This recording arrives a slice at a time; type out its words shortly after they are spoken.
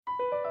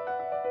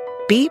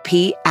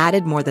BP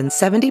added more than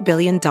 $70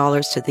 billion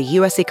to the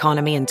U.S.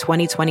 economy in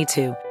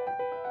 2022.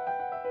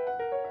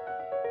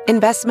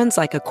 Investments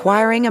like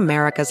acquiring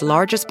America's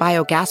largest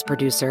biogas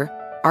producer,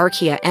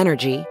 Archaea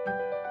Energy,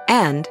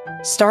 and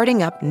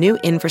starting up new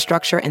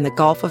infrastructure in the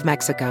Gulf of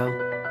Mexico.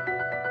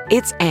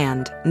 It's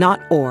and,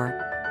 not or.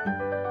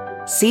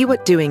 See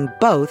what doing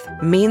both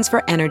means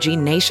for energy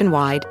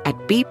nationwide at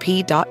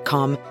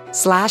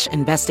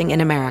bp.com/investing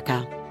in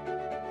America.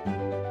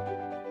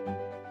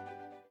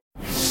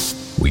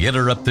 We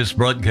interrupt this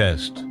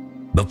broadcast.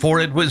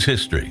 Before it was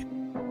history,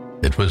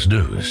 it was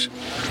news.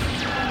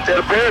 It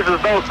appears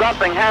as though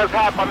something has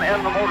happened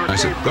in the motor I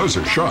said, those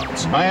are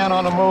shots. Man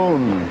on the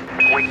moon.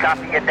 We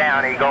copy you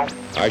down, Eagle.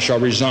 I shall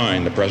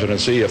resign the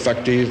presidency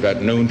effective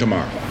at noon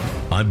tomorrow.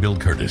 I'm Bill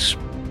Curtis.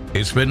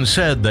 It's been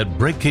said that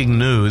breaking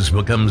news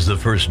becomes the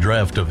first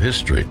draft of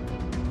history.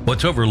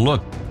 What's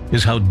overlooked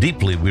is how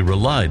deeply we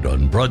relied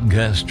on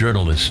broadcast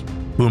journalists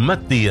who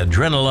met the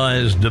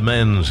adrenalized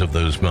demands of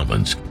those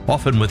moments,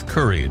 often with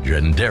courage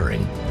and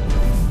daring.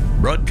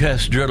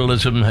 Broadcast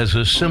journalism has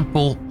a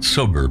simple,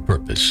 sober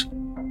purpose: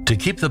 to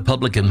keep the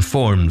public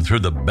informed through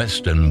the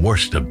best and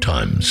worst of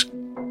times.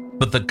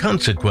 But the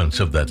consequence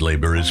of that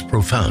labor is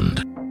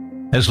profound.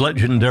 As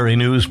legendary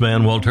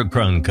newsman Walter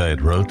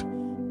Cronkite wrote,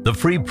 "The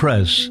free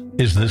press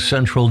is the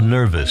central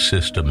nervous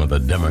system of a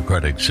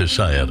democratic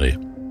society.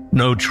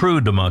 No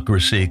true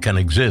democracy can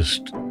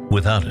exist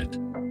without it."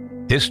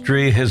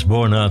 History has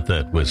borne out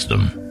that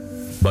wisdom.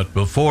 But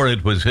before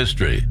it was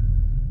history,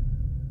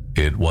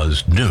 it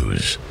was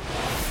news.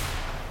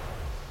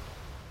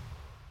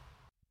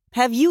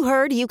 Have you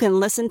heard you can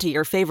listen to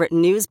your favorite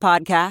news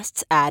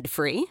podcasts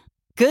ad-free?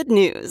 Good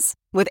news.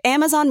 With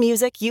Amazon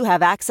Music, you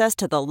have access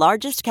to the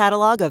largest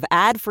catalog of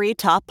ad-free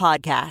top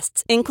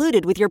podcasts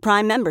included with your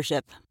Prime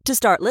membership. To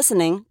start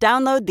listening,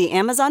 download the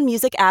Amazon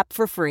Music app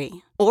for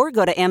free or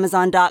go to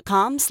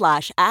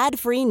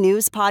amazon.com/ad-free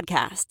news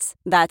podcasts.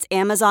 That's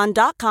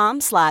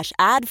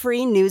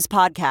amazon.com/ad-free news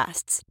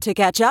podcasts to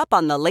catch up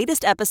on the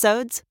latest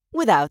episodes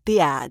without the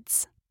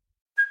ads.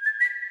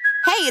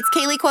 Hey, it's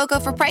Kaylee Cuoco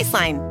for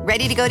Priceline.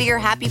 Ready to go to your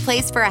happy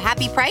place for a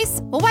happy price?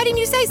 Well, why didn't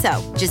you say so?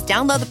 Just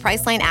download the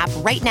Priceline app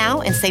right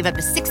now and save up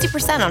to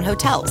 60% on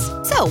hotels.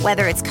 So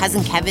whether it's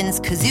Cousin Kevin's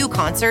Kazoo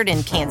Concert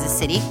in Kansas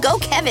City, go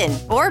Kevin,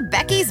 or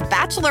Becky's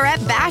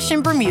Bachelorette Bash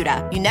in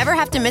Bermuda, you never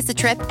have to miss a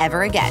trip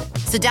ever again.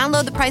 So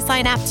download the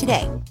Priceline app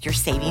today. Your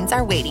savings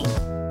are waiting.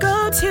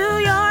 Go to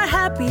your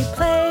happy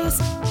place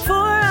for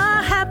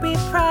a happy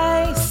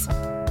price.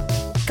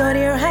 Go to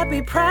your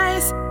happy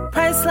price,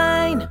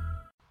 Priceline.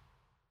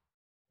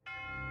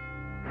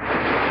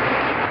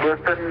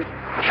 Houston,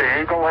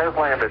 the Eagle has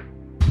landed.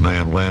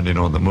 Man landing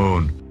on the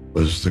moon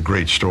was the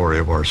great story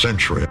of our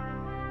century.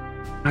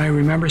 I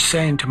remember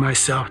saying to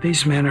myself,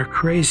 these men are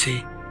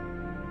crazy.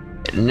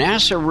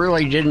 NASA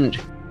really didn't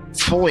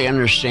fully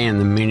understand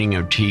the meaning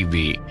of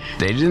TV.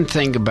 They didn't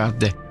think about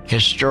the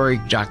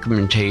historic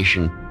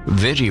documentation,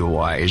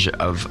 video-wise,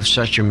 of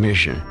such a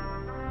mission.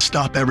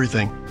 Stop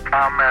everything.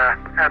 I'm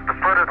at the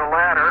foot of the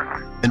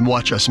ladder. And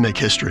watch us make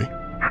history.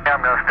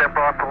 I'm going to step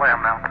off the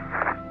limb now.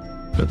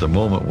 At the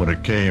moment when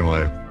it came,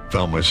 I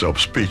found myself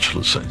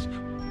speechless.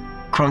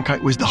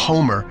 Cronkite was the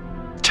Homer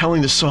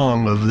telling the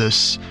song of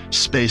this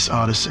space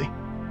odyssey.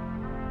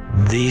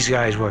 These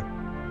guys were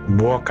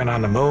walking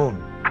on the moon.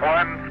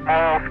 One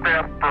small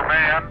step for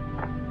man.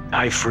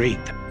 I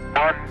freaked.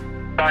 One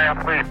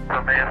giant leap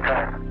for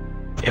mankind.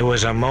 It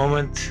was a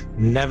moment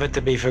never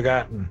to be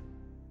forgotten.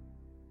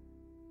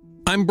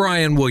 I'm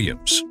Brian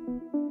Williams.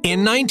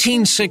 In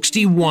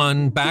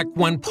 1961, back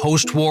when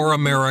post-war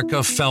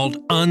America felt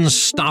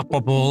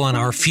unstoppable and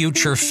our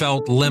future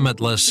felt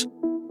limitless,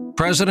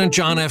 President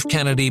John F.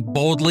 Kennedy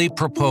boldly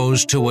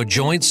proposed to a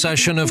joint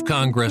session of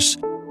Congress.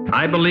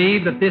 I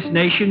believe that this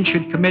nation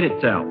should commit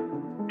itself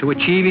to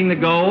achieving the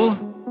goal,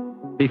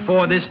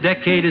 before this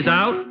decade is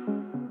out,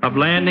 of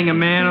landing a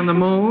man on the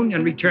moon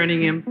and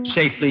returning him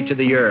safely to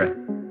the earth.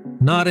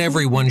 Not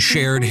everyone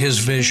shared his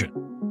vision.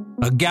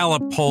 A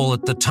Gallup poll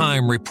at the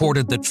time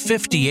reported that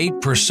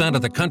 58%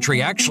 of the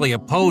country actually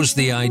opposed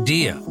the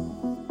idea.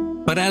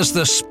 But as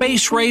the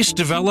space race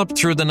developed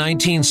through the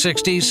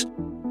 1960s,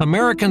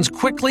 Americans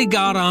quickly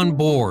got on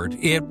board.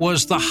 It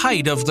was the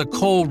height of the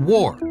Cold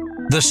War.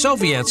 The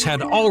Soviets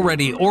had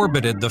already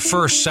orbited the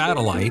first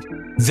satellite.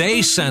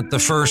 They sent the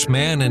first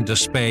man into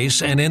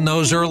space, and in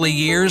those early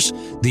years,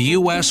 the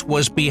U.S.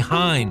 was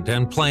behind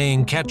and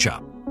playing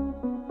catch-up.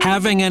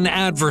 Having an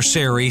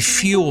adversary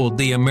fueled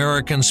the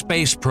American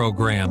space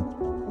program,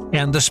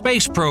 and the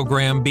space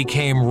program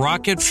became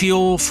rocket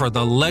fuel for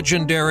the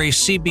legendary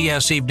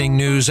CBS Evening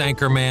News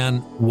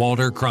anchorman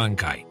Walter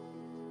Cronkite.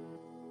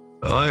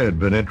 I had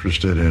been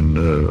interested in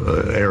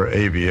air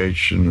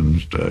aviation,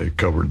 and I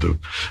covered the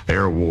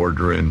air war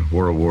during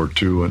World War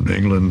II in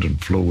England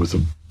and flew with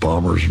the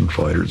bombers and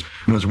fighters.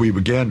 And as we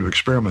began to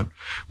experiment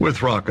with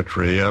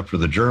rocketry after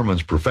the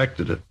Germans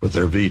perfected it with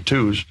their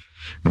V-2s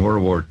in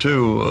World War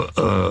II,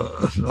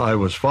 I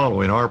was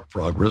following our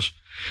progress,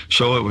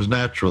 so it was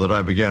natural that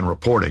I began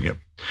reporting it.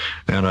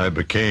 And I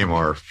became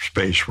our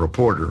space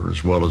reporter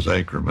as well as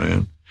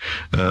anchorman.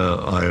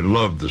 I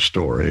loved the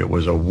story. It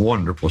was a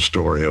wonderful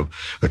story of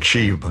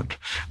achievement.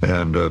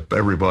 And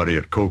everybody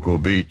at Cocoa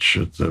Beach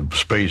at the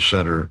Space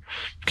Center,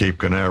 Cape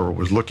Canaveral,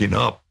 was looking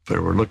up. They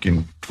were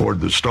looking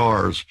toward the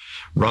stars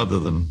rather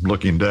than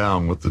looking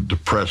down with the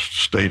depressed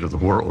state of the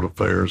world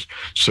affairs,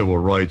 civil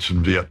rights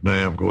in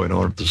Vietnam going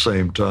on at the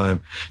same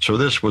time. So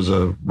this was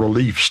a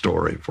relief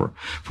story for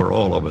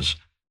all of us.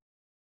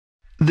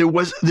 There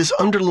was this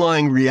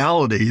underlying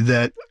reality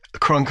that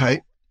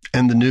Cronkite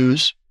and the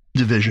news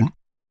division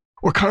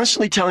were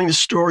constantly telling the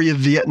story of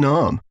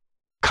Vietnam,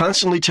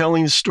 constantly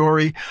telling the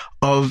story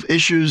of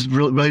issues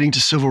relating to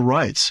civil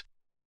rights.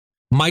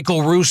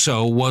 Michael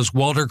Russo was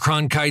Walter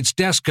Cronkite's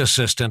desk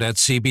assistant at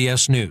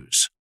CBS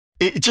News.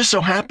 It just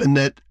so happened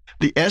that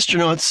the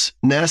astronauts,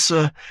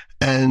 NASA,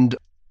 and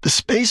the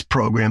space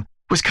program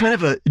was kind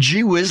of a,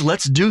 gee whiz,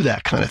 let's do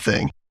that kind of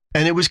thing.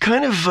 And it was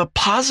kind of a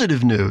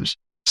positive news.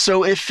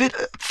 So it fit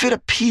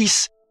a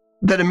piece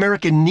that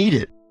America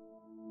needed.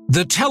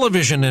 The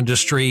television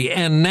industry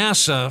and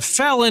NASA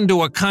fell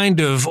into a kind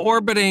of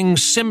orbiting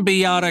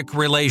symbiotic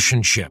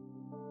relationship.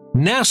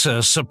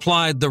 NASA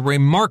supplied the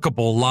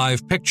remarkable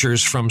live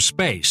pictures from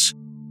space.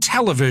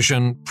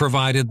 Television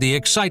provided the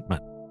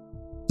excitement.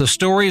 The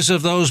stories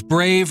of those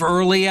brave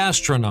early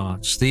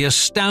astronauts, the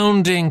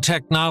astounding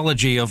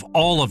technology of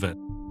all of it,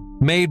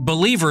 made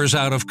believers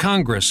out of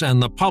Congress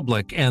and the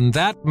public, and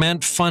that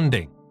meant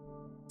funding.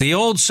 The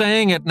old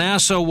saying at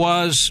NASA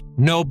was,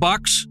 no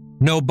bucks,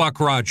 no Buck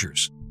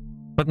Rogers.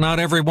 But not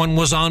everyone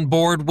was on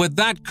board with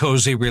that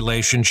cozy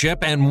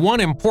relationship, and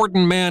one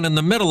important man in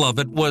the middle of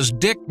it was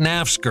Dick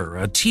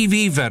Nafzger, a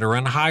TV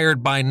veteran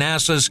hired by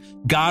NASA's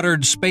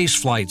Goddard Space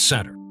Flight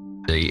Center.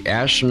 The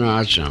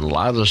astronauts and a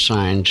lot of the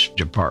science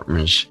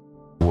departments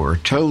were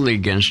totally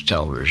against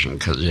television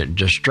because it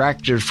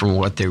distracted from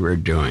what they were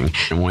doing.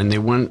 And when they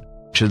went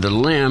to the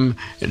limb,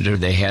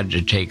 they had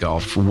to take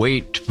off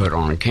weight to put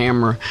on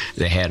camera.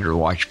 They had to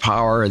watch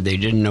power. They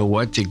didn't know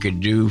what they could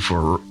do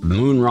for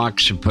moon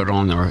rocks to put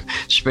on their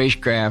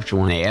spacecraft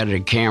when they added a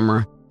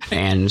camera.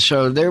 And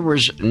so there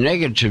was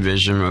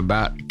negativism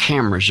about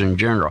cameras in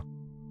general.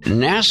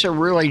 NASA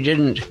really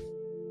didn't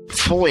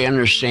fully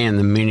understand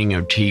the meaning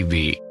of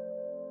TV.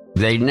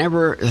 They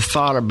never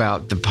thought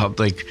about the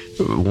public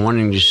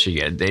wanting to see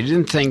it. They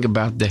didn't think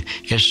about the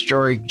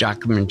historic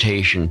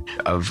documentation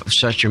of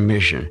such a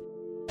mission.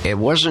 It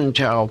wasn't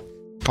until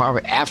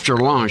probably after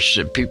launch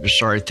that people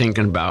started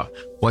thinking about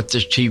what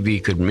this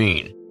TV could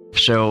mean.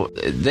 So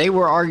they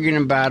were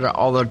arguing about it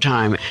all the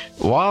time.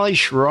 Wally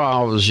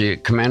Schirra was the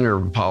commander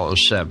of Apollo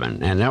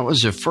 7, and that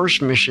was the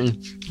first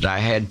mission that I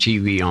had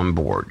TV on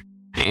board.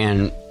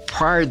 And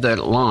prior to that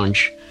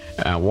launch,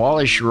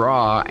 Wally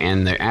Schirra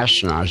and the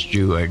astronauts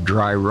do a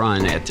dry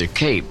run at the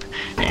Cape,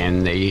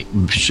 and they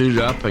suit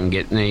up and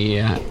get in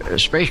the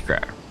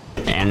spacecraft.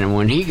 And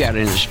when he got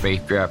in the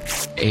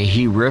spacecraft,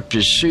 he ripped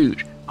his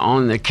suit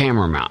on the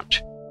camera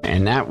mount,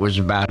 and that was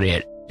about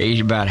it. He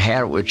about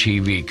had it with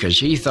TV because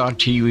he thought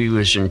TV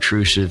was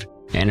intrusive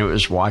and it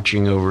was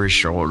watching over his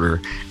shoulder.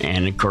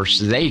 And of course,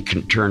 they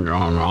can turn it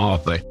on and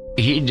off, but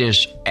he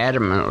just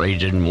adamantly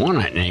didn't want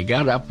it. And he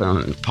got up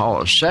on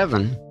Apollo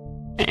 7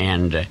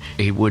 and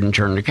he wouldn't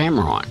turn the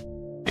camera on.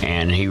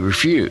 And he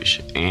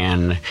refused.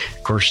 And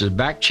of course, the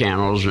back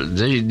channels,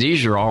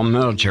 these are all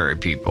military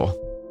people.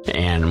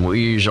 And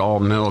we use all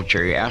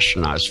military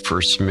astronauts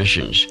for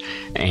missions.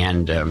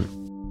 And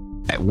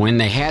when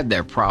they had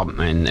that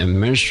problem and the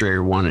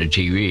administrator wanted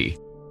TV,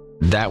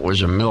 that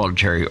was a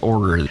military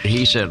order.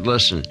 He said,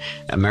 listen,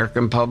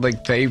 American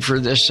public paid for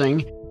this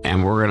thing,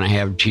 and we're going to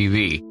have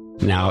TV.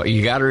 Now,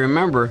 you got to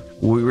remember,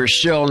 we were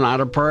still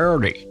not a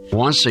priority.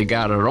 Once they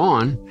got it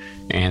on,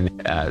 and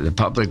the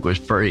public was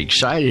pretty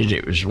excited,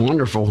 it was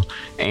wonderful.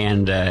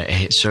 And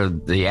so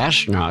the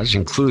astronauts,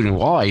 including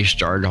Wally,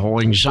 started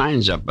holding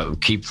signs up of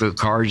keep the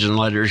cards and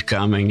letters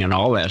coming and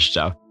all that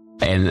stuff.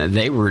 And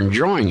they were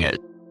enjoying it.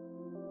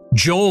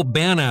 Joel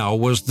Bannow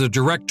was the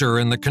director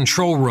in the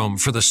control room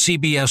for the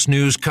CBS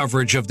News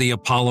coverage of the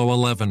Apollo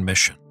 11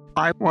 mission.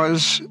 I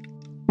was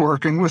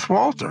working with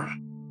Walter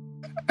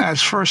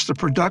as first a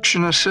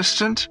production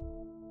assistant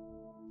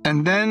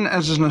and then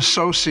as an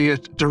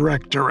associate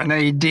director, an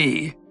AD.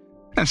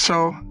 And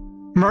so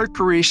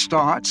Mercury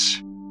starts,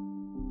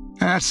 and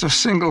that's a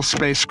single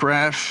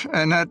spacecraft,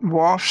 and that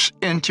wafts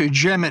into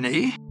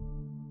Gemini.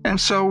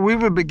 And so we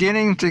were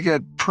beginning to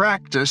get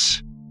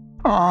practice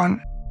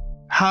on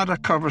how to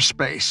cover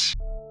space.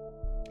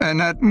 And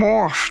that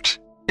morphed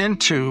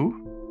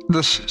into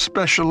the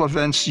Special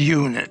Events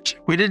Unit.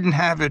 We didn't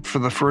have it for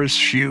the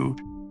first few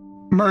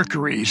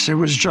Mercuries. It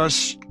was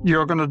just,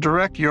 you're going to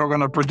direct, you're going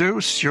to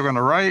produce, you're going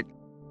to write,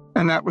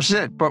 and that was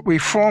it. But we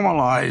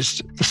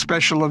formalized the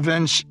Special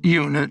Events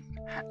Unit,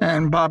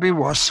 and Bobby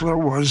Wessler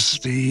was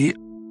the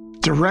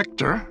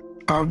director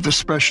of the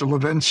Special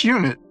Events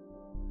Unit.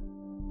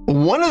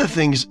 One of the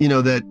things,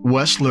 that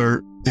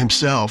Wessler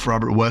himself,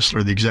 Robert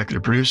Wessler, the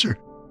executive producer,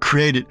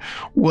 created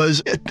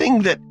was a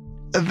thing that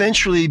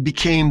eventually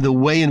became the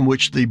way in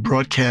which the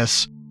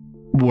broadcasts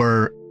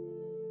were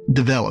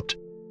developed.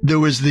 There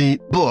was the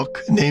book,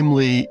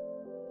 namely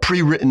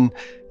pre-written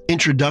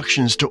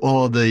introductions to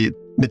all the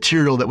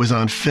material that was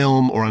on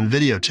film or on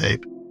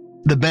videotape.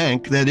 The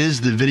bank, that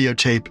is the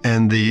videotape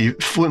and the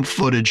film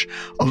footage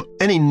of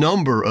any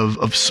number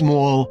of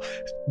small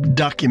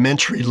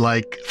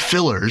documentary-like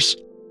fillers.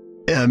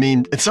 I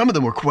mean, and some of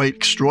them were quite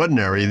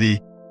extraordinary. The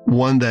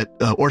one that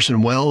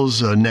Orson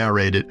Welles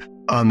narrated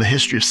on the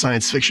history of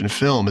science fiction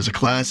film is a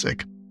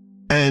classic.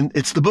 And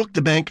it's the book,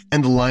 The Bank,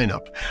 and the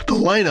lineup. The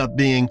lineup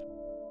being,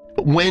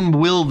 when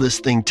will this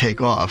thing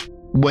take off?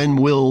 When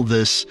will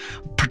this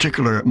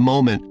particular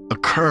moment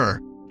occur?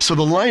 So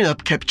the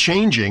lineup kept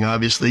changing.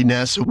 Obviously,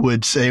 NASA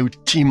would say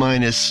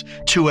T-minus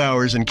 2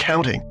 hours and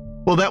counting.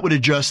 Well, that would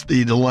adjust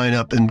the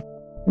lineup, and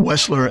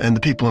Wessler and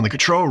the people in the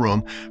control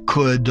room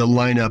could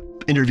line up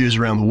interviews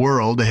around the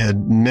world. They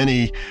had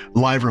many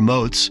live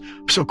remotes,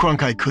 so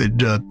Cronkite could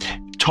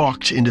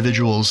talk to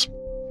individuals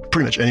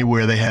pretty much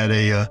anywhere they had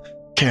a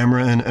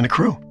camera and a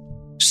crew.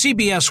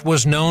 CBS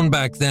was known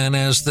back then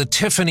as the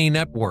Tiffany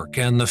Network,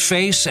 and the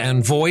face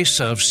and voice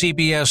of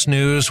CBS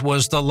News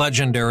was the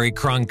legendary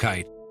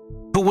Cronkite,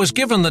 who was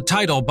given the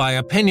title by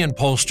opinion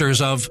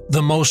pollsters of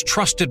the most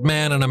trusted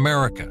man in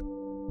America.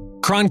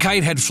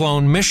 Cronkite had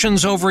flown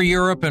missions over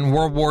Europe in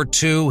World War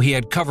II. He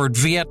had covered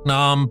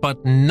Vietnam,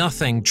 but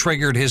nothing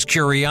triggered his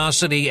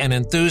curiosity and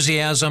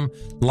enthusiasm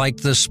like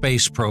the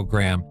space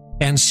program.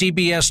 And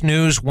CBS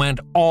News went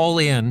all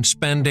in,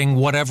 spending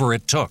whatever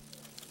it took.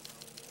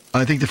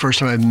 I think the first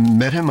time I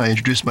met him, I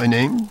introduced my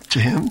name to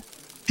him.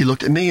 He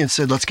looked at me and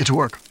said, "Let's get to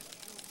work."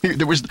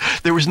 There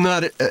was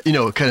not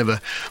kind of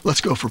a let's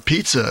go for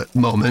pizza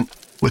moment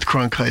with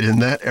Cronkite in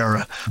that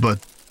era, but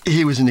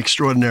he was an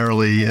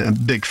extraordinarily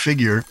big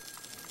figure.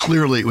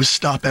 Clearly, it was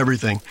stop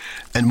everything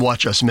and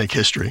watch us make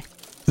history.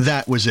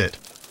 That was it.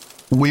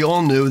 We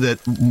all knew that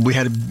we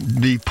had to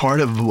be part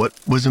of what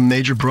was a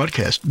major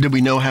broadcast. Did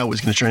we know how it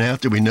was going to turn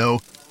out? Did we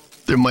know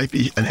there might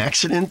be an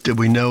accident? Did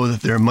we know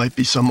that there might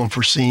be some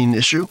unforeseen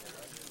issue?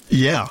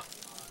 Yeah.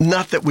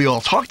 Not that we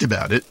all talked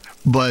about it,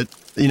 but,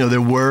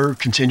 there were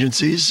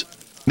contingencies.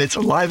 It's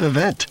a live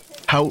event.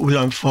 How it would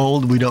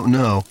unfold, we don't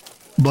know.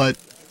 But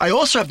I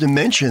also have to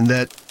mention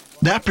that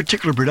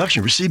particular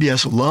production for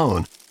CBS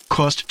alone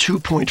cost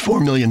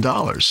 $2.4 million.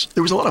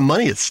 There was a lot of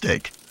money at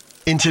stake.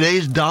 In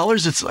today's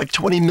dollars, it's like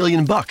 $20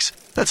 million.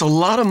 That's a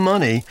lot of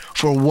money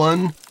for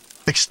one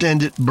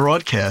extended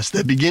broadcast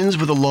that begins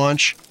with a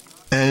launch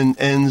and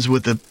ends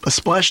with a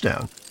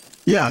splashdown.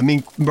 Yeah, I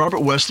mean,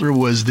 Robert Wessler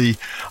was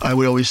I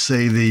would always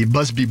say, the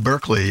Busby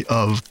Berkeley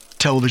of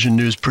television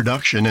news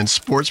production and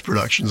sports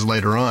productions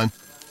later on.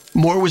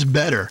 More was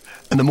better,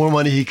 and the more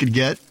money he could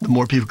get, the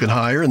more people could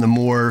hire, and the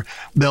more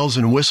bells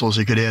and whistles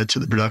he could add to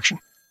the production.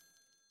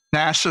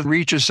 NASA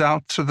reaches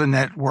out to the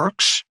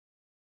networks,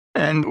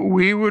 and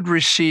we would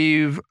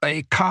receive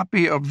a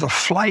copy of the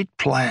flight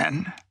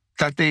plan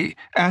that the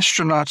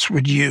astronauts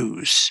would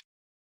use.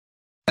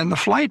 And the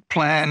flight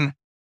plan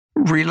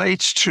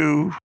relates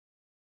to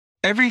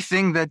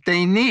everything that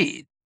they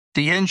need.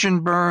 The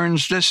engine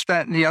burns, this,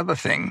 that, and the other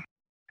thing.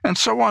 And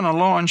so on a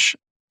launch,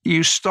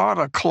 you start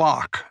a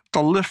clock, the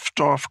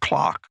liftoff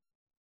clock.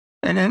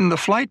 And in the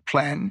flight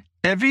plan,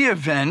 every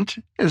event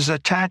is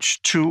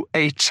attached to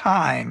a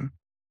time.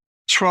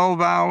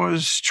 12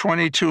 hours,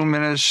 22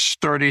 minutes,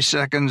 30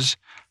 seconds,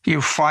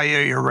 you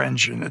fire your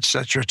engine,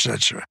 etc.,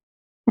 etc.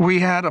 We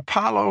had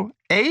Apollo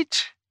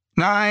 8,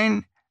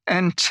 9,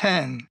 and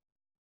 10,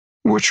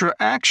 which were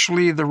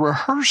actually the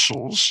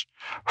rehearsals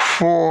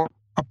for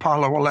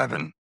Apollo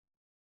 11.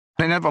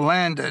 They never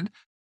landed,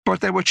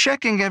 but they were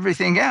checking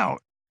everything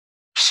out.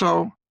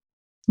 So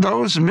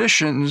those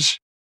missions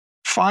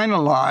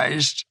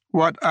finalized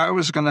what I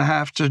was going to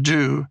have to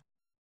do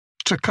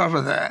to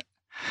cover that.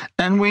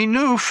 And we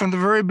knew from the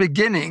very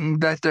beginning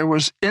that there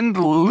was in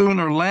the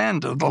lunar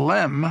lander, the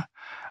LEM,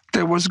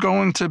 there was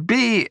going to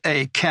be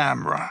a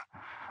camera,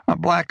 a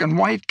black and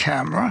white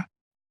camera.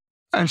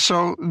 And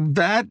so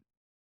that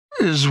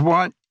is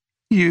what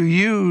you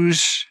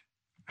use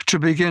to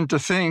begin to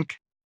think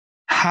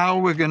how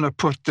we're going to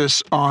put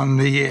this on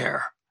the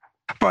air.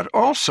 But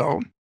also,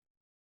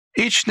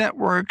 each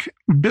network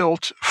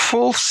built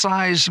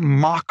full-size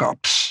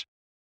mock-ups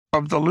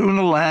of the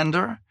lunar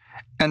lander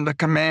and the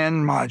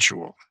command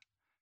module.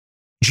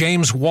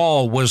 James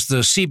Wall was the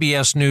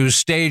CBS News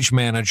stage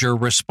manager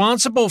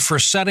responsible for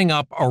setting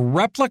up a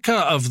replica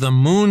of the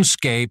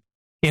moonscape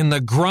in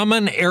the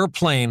Grumman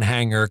airplane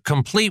hangar,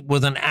 complete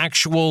with an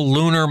actual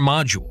lunar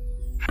module.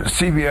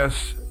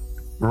 CBS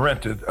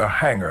rented a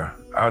hangar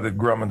out at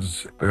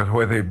Grumman's,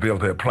 where they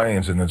built their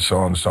planes and so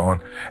on and so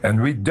on,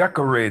 and we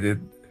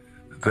decorated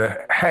the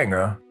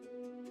hangar.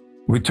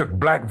 We took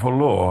black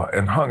velour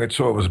and hung it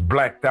so it was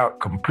blacked out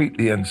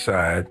completely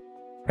inside.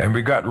 And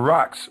we got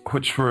rocks,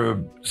 which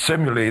were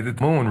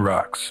simulated moon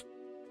rocks.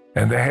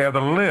 And they had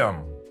a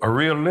limb, a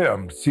real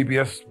limb.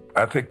 CBS,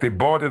 I think they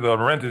bought it or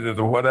rented it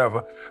or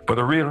whatever, but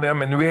a real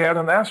limb, and we had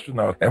an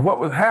astronaut. And what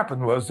would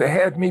happen was they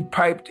had me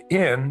piped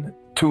in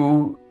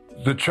to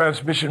the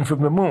transmission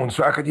from the moon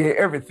so I could hear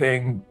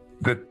everything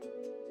that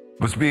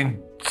was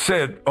being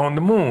said on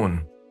the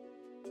moon.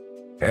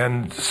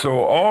 And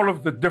so all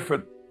of the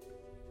different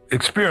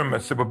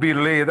experiments that would be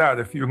laid out.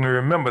 If you can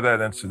remember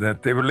that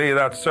incident, they were laid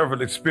out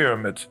several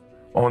experiments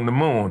on the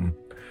moon.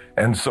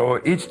 And so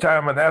each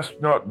time an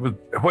astronaut,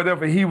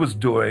 whatever he was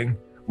doing,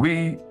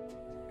 we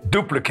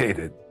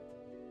duplicated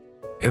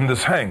in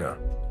this hangar.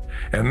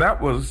 And that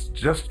was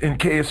just in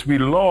case we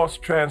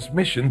lost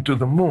transmission to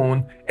the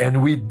moon,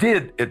 and we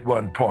did at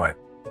one point.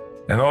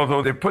 And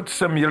although they put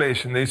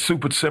simulation, they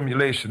super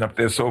simulation up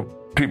there so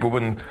people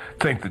wouldn't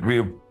think that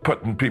we were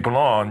putting people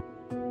on.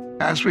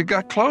 As we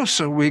got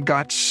closer, we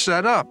got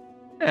set up,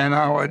 and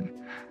I would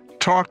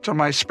talk to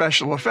my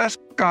special effects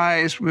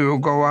guys. We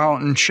would go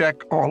out and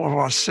check all of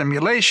our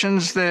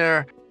simulations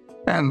there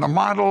and the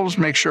models,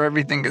 make sure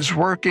everything is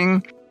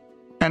working,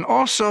 and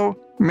also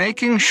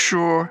making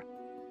sure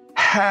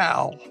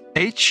HAL,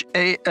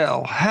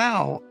 H-A-L,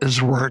 HAL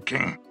is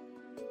working.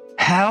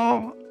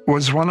 HAL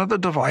was one of the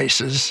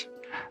devices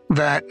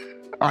that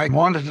I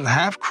wanted to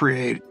have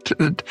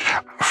created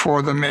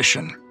for the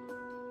mission.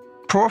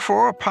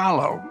 For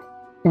Apollo,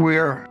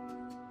 where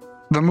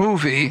the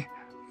movie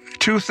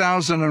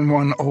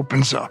 2001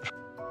 opens up,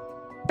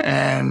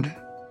 and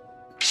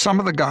some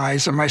of the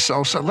guys and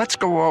myself said, let's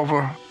go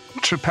over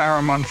to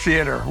Paramount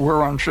Theater.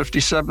 We're on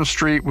 57th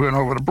Street. We went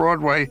over to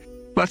Broadway.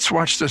 Let's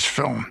watch this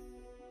film.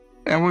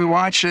 And we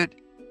watch it,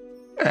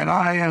 and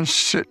I am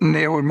sitting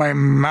there with my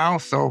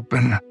mouth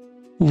open,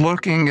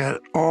 looking at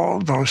all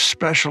those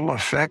special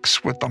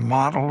effects with the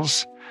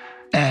models,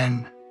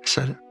 and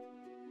said,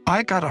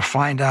 I got to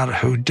find out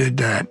who did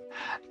that.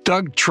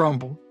 Doug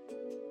Trumbull.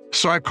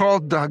 So I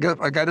called Doug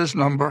up. I got his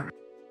number.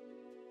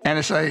 And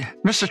I say,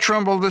 Mr.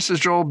 Trumbull, this is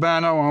Joel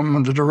Bano.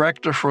 I'm the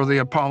director for the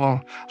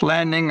Apollo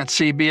landing at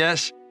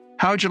CBS.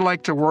 How'd you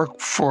like to work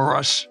for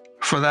us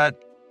for that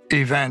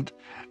event?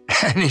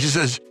 And he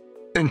says,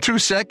 in 2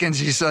 seconds,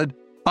 he said,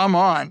 I'm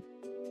on.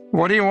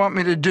 What do you want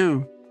me to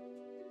do?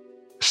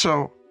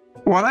 So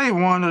what I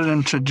wanted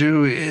him to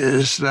do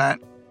is that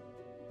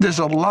there's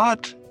a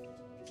lot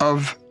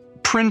of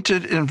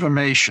printed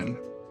information,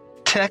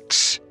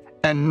 texts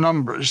and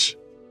numbers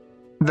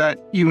that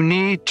you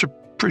need to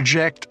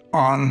project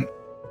on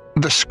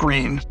the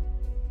screen.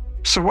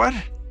 So what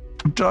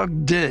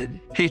Doug did,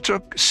 he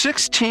took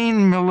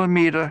 16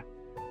 millimeter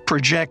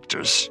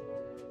projectors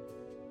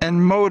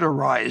and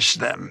motorized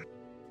them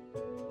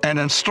and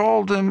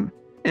installed them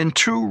in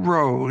 2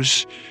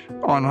 rows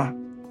on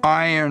an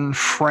iron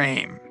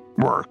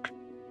framework.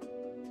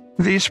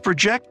 These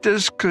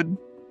projectors could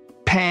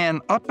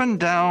pan up and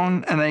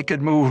down, and they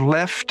could move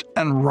left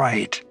and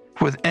right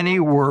with any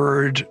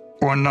word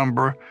or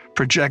number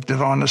projected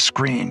on the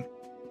screen.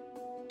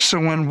 So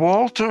when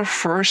Walter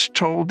first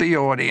told the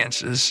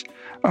audiences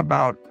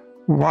about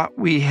what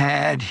we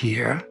had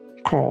here,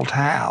 called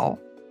HAL,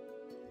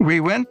 we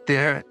went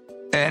there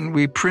and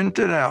we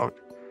printed out,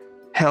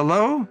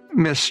 hello,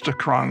 Mr.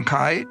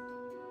 Cronkite.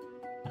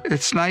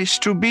 It's nice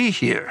to be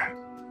here.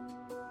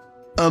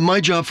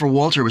 My job for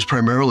Walter was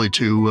primarily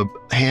to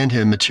hand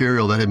him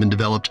material that had been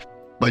developed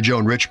by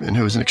Joan Richmond,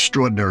 who is an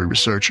extraordinary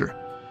researcher.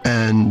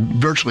 And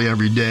virtually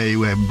every day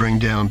we would bring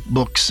down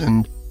books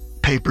and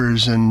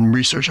papers and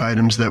research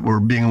items that were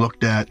being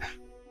looked at.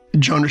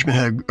 Joan Richmond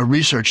had a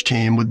research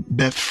team with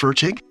Beth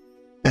Fertig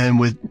and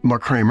with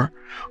Mark Kramer,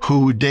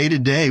 who day to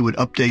day would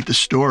update the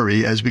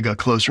story as we got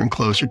closer and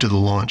closer to the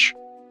launch.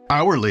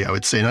 Hourly, I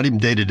would say, not even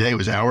day to day, it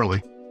was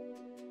hourly.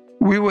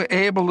 We were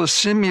able to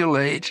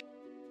simulate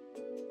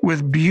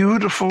with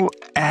beautiful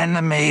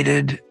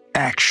animated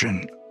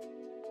action.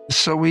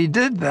 So we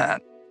did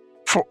that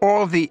for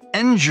all the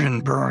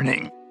engine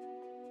burning.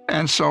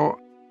 And so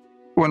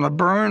when a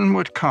burn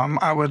would come,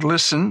 I would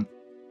listen,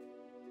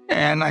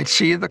 and I'd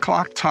see the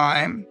clock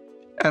time,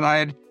 and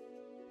I'd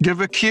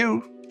give a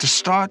cue to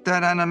start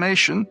that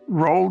animation,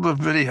 roll the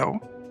video.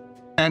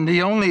 And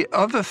the only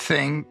other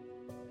thing,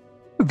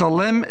 the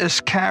LEM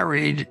is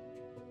carried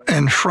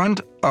in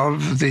front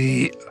of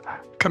the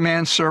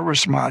command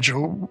service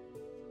module,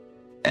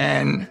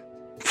 and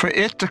for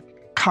it to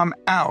come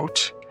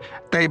out,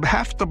 they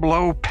have to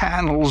blow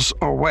panels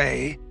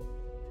away,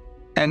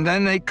 and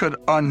then they could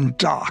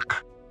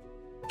undock.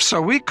 So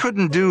we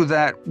couldn't do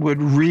that with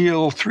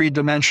real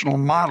 3-dimensional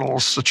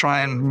models to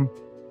try and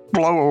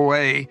blow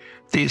away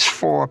these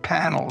 4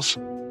 panels.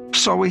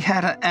 So we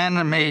had to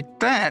animate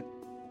that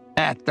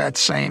at that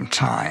same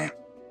time.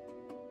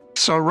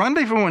 So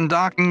rendezvous and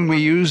docking, we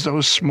used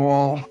those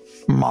small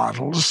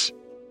models.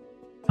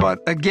 But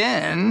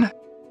again,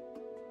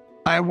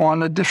 I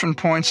wanted different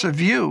points of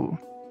view.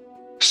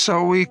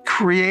 So we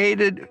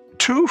created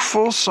 2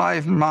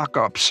 full-size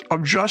mock-ups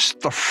of just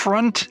the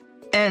front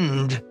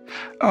end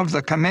of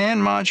the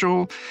command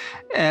module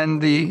and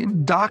the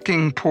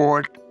docking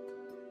port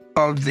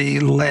of the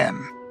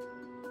LEM,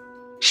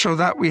 so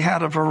that we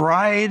had a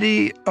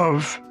variety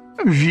of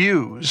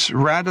views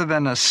rather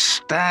than a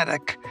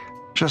static,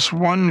 just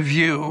one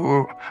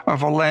view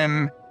of a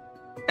LEM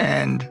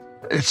and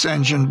its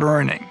engine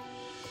burning.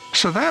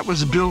 So that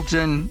was built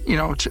in,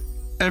 to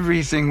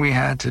everything we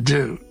had to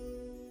do.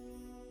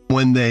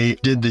 When they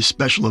did the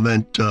special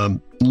event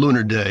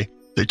Lunar Day,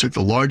 they took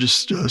the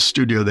largest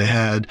studio they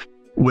had,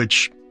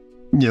 which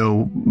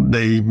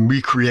they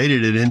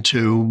recreated it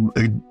into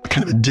a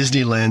kind of a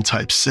Disneyland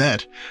type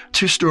set,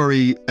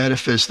 2-story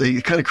edifice.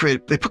 They put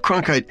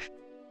Cronkite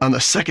on the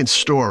second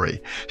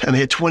story, and they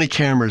had 20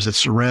 cameras that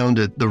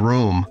surrounded the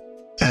room.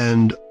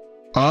 And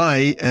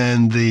I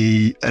and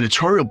the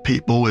editorial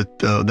people with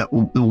that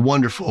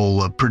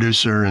wonderful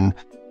producer and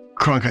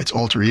Cronkite's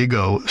alter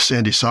ego,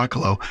 Sandy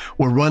Sokolow,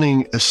 were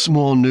running a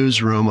small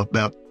newsroom of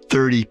about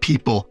 30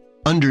 people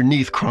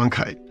underneath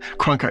Cronkite.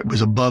 Cronkite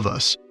was above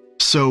us.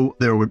 So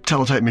there were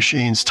teletype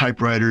machines,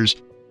 typewriters,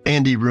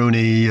 Andy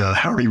Rooney,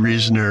 Harry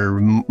Reasoner,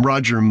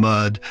 Roger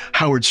Mudd,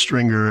 Howard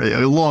Stringer,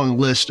 a long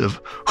list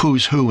of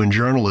who's who in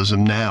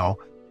journalism now.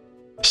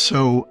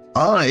 So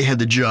I had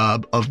the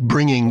job of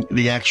bringing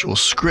the actual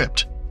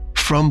script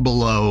from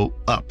below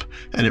up,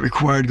 and it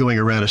required going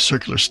around a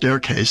circular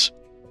staircase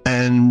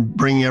and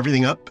bringing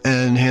everything up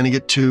and handing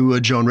it to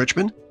Joan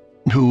Richmond,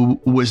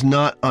 who was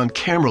not on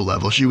camera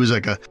level. She was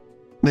like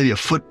maybe a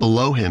foot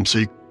below him,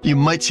 so you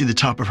might see the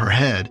top of her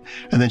head,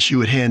 and then she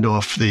would hand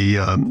off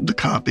the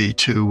copy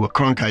to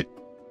Cronkite.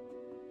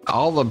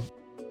 All the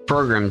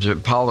programs,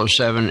 Apollo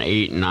 7,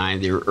 8, and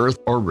 9, they were Earth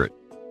orbit.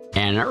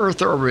 And an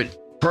Earth orbit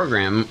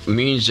program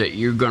means that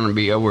you're going to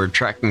be over a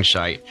tracking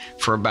site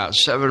for about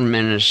 7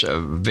 minutes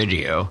of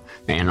video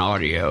and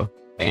audio,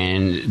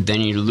 and then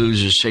you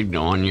lose a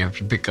signal and you have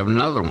to pick up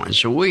another one.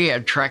 So we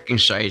had tracking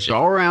sites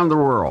all around the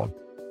world.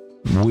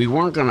 We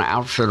weren't going to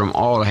outfit them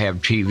all to have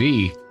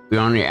TV. We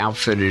only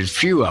outfitted a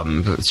few of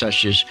them,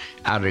 such as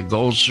out at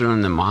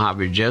Goldstone, the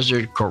Mojave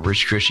Desert,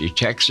 Corpus Christi,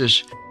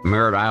 Texas,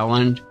 Merritt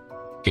Island.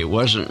 It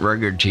wasn't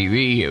regular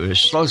TV, it was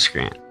slow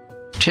scan.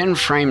 10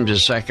 frames a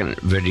second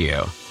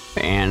video,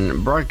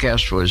 and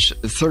broadcast was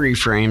 30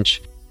 frames.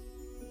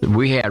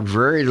 We had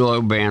very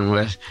low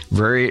bandwidth,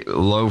 very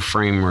low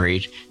frame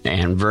rate,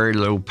 and very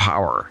low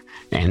power.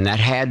 And that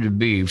had to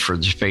be for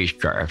the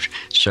spacecraft.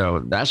 So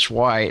that's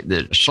why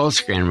the slow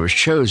scan was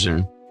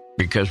chosen,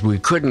 because we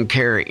couldn't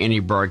carry any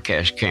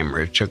broadcast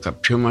camera. It took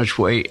up too much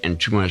weight and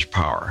too much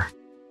power.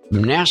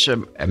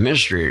 NASA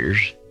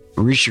administrators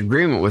reached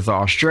agreement with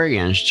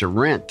Australians to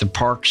rent the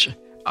Parkes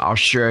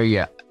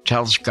Australia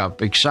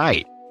telescopic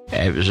site.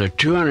 It was a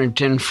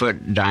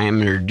 210-foot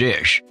diameter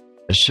dish,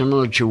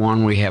 similar to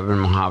one we have in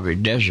Mojave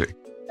Desert,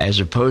 as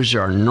opposed to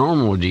our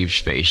normal deep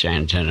space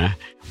antenna,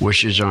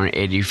 which is on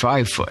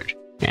 85 foot,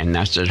 and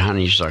that's at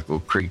Honeysuckle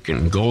Creek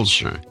and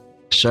Goldstone.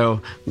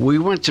 So we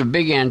went to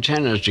big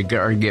antennas to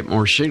get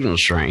more signal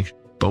strength,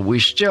 but we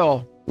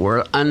still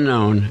were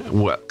unknown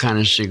what kind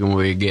of signal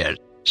we get.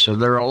 So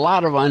there are a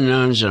lot of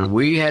unknowns, and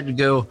we had to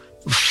go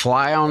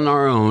fly on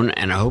our own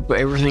and hope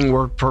everything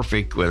worked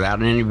perfect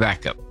without any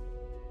backup.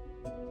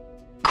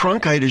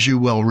 Cronkite, as you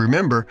well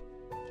remember,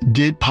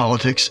 did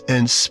politics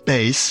and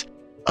space.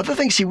 Other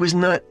things he was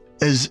not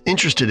as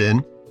interested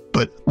in,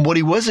 but what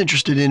he was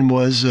interested in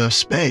was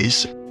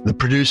space. The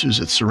producers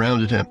that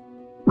surrounded him,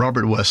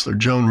 Robert Wessler,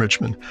 Joan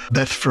Richmond,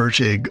 Beth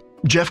Fertig,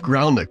 Jeff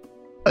Gralnick.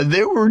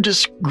 They were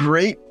just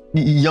great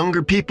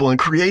younger people and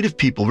creative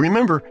people.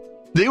 Remember,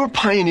 they were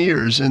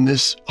pioneers in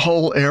this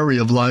whole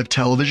area of live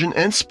television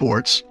and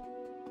sports,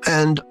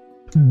 and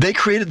they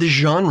created the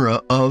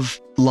genre of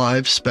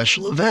live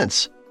special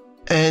events.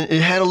 And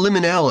it had a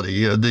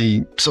liminality.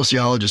 The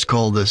sociologists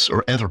call this,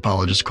 or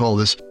anthropologists call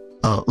this,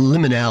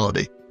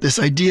 liminality. This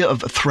idea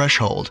of a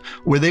threshold,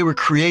 where they were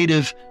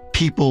creative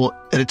people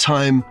at a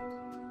time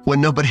when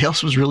nobody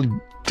else was really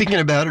thinking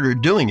about it or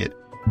doing it.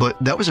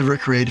 But that was a very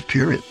creative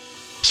period.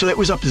 So that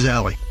was up his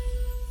alley.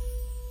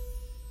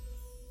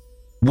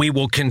 We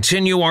will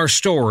continue our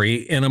story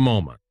in a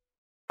moment.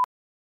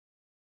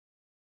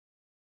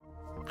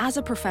 As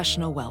a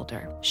professional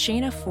welder,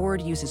 Shayna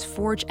Ford uses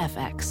Forge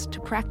FX to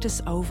practice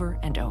over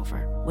and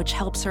over, which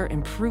helps her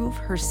improve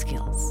her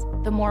skills.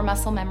 The more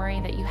muscle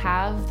memory that you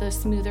have, the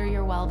smoother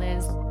your weld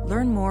is.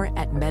 Learn more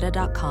at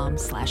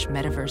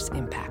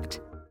meta.com/metaverseimpact.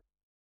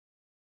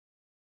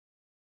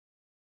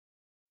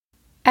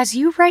 As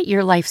you write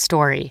your life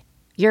story,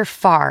 you're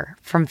far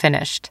from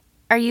finished.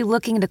 Are you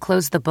looking to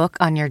close the book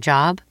on your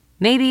job?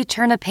 Maybe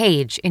turn a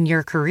page in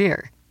your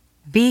career?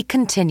 Be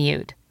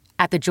continued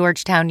at the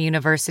Georgetown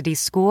University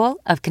School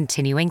of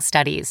Continuing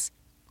Studies.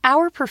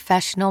 Our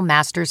professional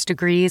master's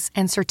degrees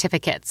and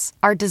certificates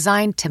are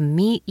designed to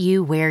meet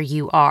you where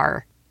you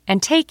are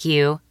and take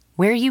you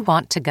where you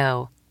want to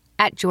go.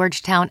 At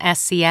Georgetown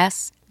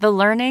SCS, the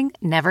learning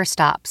never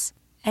stops,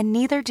 and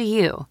neither do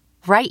you.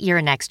 Write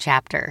your next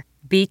chapter.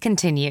 Be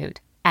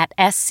continued at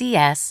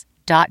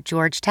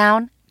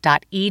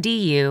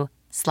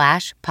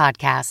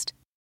scs.georgetown.edu/podcast.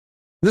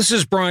 This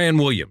is Brian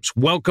Williams.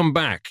 Welcome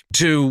back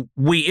to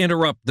We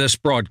Interrupt This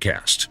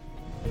Broadcast.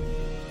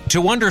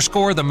 To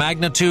underscore the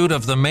magnitude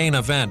of the main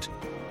event,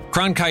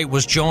 Cronkite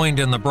was joined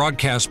in the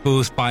broadcast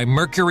booth by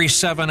Mercury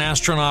 7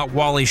 astronaut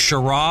Wally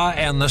Schirra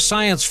and the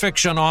science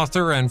fiction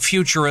author and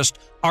futurist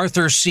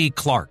Arthur C.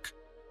 Clarke.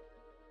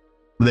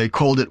 They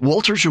called it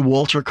Walter to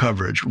Walter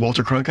coverage,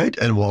 Walter Cronkite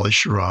and Wally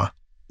Schirra.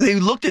 They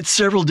looked at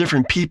several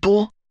different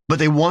people, but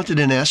they wanted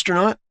an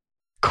astronaut.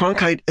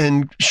 Cronkite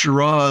and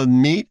Schirra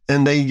meet,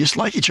 and they just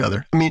like each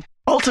other. I mean,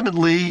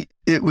 ultimately,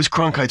 it was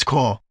Cronkite's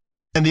call.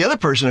 And the other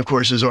person, of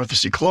course, is Arthur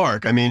C.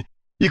 Clarke. I mean,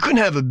 you couldn't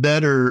have a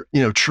better,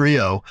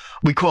 trio.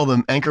 We call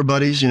them anchor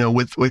buddies,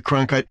 with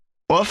Cronkite.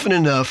 Often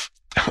enough,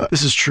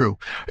 this is true.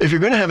 If you're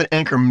going to have an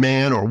anchor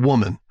man or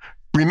woman,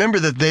 remember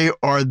that they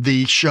are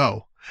the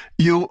show.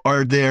 You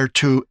are there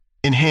to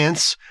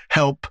enhance,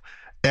 help,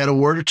 add a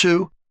word or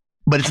two,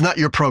 but it's not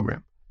your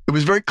program. It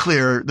was very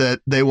clear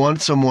that they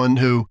wanted someone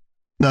who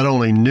not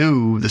only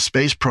knew the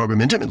space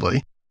program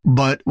intimately,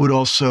 but would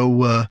also,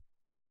 let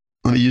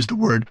me use the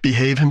word,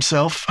 behave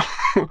himself.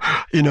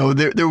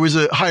 There was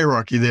a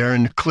hierarchy there,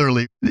 and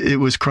clearly it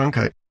was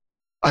Cronkite.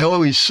 I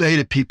always say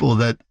to people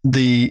that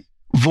the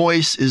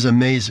voice is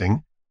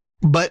amazing,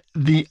 but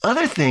the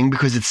other thing,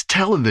 because it's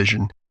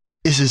television,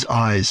 is his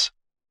eyes.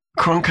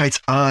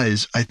 Cronkite's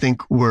eyes, I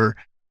think, were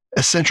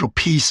a central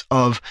piece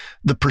of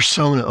the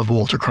persona of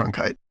Walter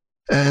Cronkite.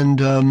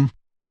 And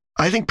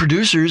I think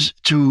producers,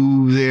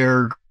 to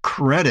their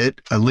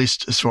credit, at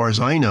least as far as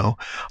I know,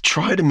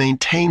 try to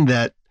maintain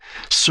that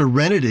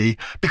serenity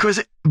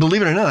because,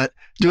 believe it or not,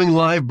 doing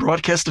live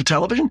broadcast of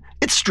television,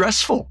 it's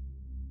stressful.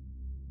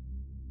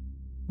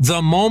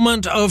 The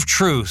moment of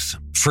truth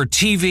for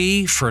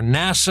TV, for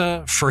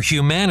NASA, for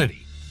humanity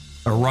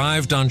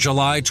arrived on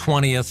July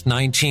 20th,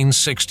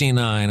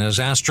 1969, as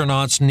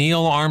astronauts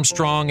Neil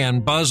Armstrong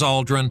and Buzz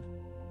Aldrin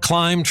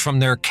climbed from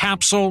their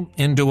capsule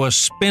into a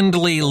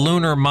spindly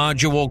lunar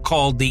module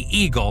called the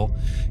Eagle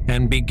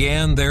and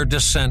began their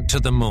descent to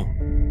the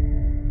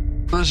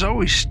moon. There's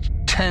always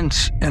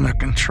tense in a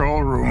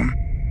control room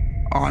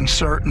on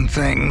certain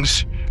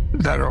things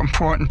that are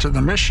important to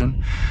the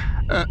mission,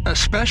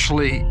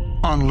 especially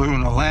on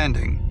lunar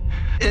landing.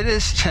 It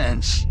is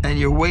tense, and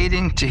you're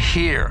waiting to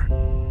hear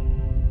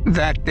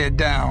that they're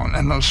down,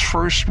 and those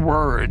first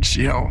words,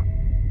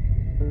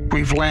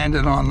 we've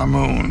landed on the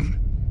moon.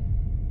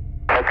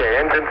 Okay,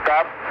 engine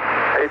stop.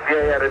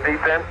 APA at a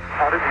descent.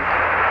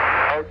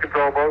 Mode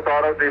control, both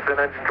auto, descent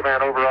engine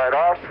command override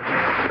off.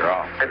 You're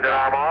off. Engine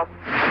arm off.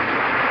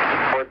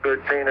 Port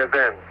 13 is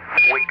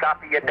in. We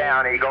copy you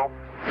down, Eagle.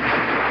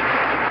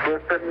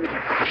 Listen,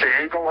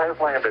 the Eagle has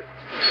landed.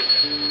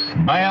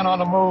 Man on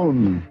the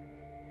moon.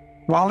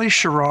 Wally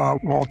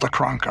Schirra, Walter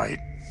Cronkite,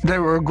 they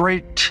were a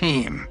great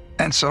team.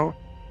 And so,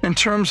 in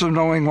terms of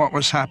knowing what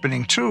was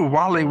happening too,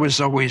 Wally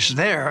was always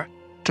there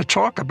to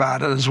talk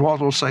about it. As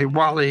Walter will say,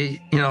 Wally,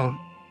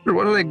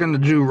 what are they going to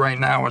do right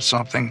now or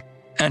something?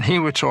 And he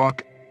would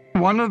talk.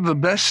 One of the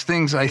best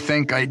things I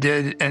think I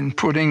did in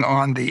putting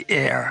on the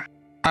air,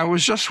 I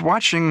was just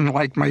watching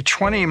like my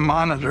 20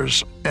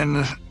 monitors in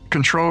the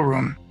control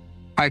room.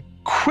 I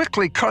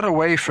quickly cut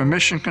away from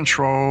mission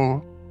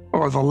control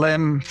or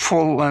the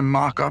full LEM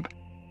mock-up,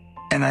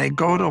 and I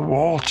go to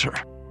Walter.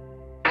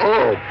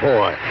 Oh,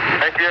 boy.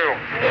 Thank you.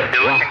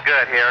 You're looking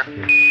good here.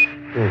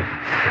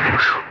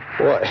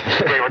 What?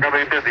 Okay, we're going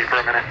to be busy for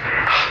a minute.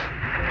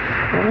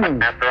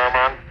 After I'm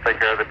on, take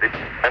care of the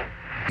descent.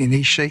 And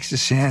he shakes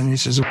his hand and he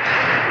says,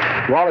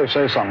 Wally,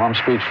 say something. I'm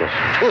speechless.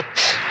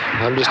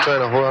 I'm just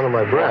trying to hold on to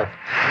my breath.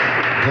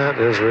 That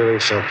is really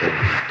something.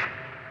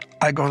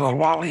 I go to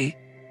Wally,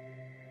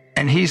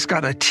 and he's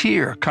got a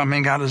tear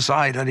coming out his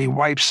eye that he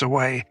wipes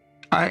away.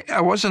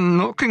 I wasn't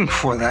looking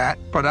for that,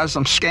 but as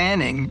I'm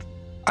scanning,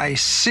 I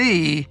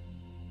see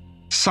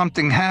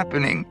something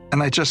happening,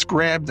 and I just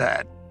grabbed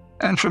that.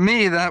 And for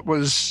me, that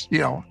was,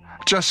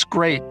 just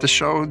great to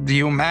show the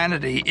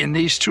humanity in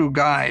these two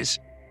guys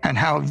and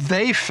how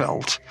they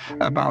felt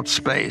about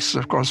space.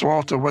 Of course,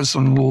 Walter was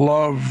in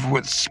love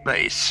with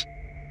space.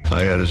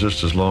 I had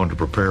just as long to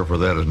prepare for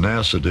that as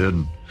NASA did.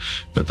 And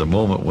at the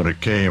moment when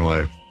it came,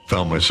 I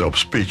found myself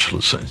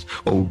speechless.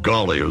 Oh,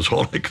 golly, was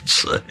all I could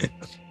say.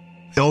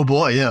 Oh,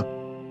 boy, yeah.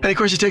 And, of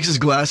course, he takes his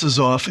glasses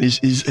off, and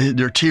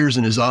there are tears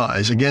in his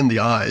eyes. Again, the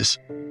eyes.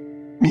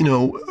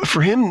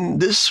 For him,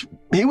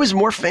 he was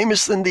more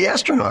famous than the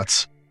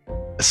astronauts.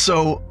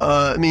 So,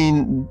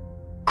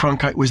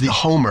 Cronkite was the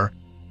Homer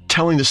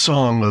telling the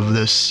song of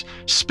this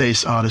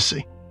space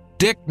odyssey.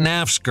 Dick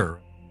Nafzger.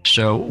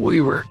 So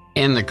we were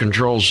in the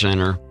control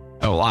center.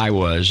 I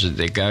was.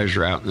 The guys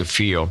were out in the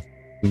field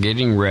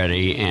getting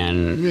ready,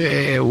 and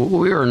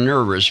we were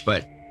nervous.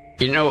 But,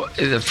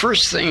 the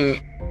first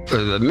thing,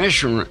 the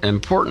mission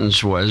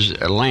importance was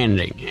a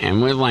landing,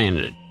 and we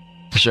landed.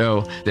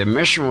 So the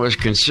mission was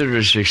considered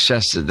a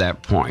success at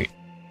that point.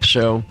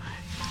 So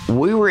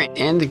we were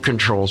in the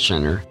control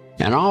center,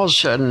 and all of a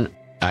sudden,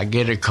 I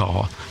get a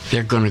call.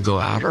 They're going to go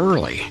out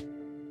early.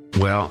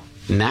 Well,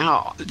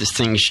 now the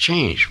things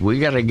change. We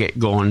got to get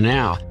going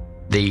now.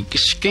 The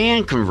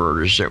scan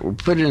converters that were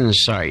put in the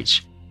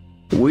sites,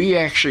 we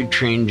actually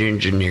trained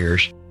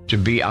engineers to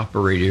be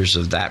operators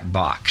of that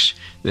box.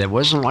 There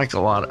wasn't like a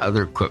lot of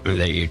other equipment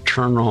that you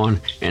turn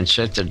on and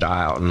set the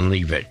dial and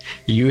leave it.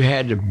 You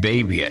had to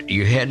baby it.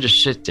 You had to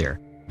sit there.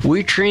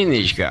 We trained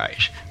these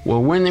guys.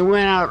 Well, when they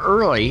went out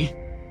early,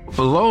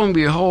 lo and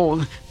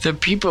behold, the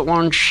people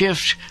on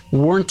shift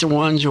weren't the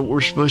ones that were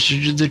supposed to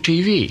do the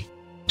TV.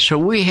 So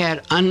we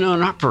had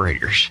unknown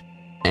operators.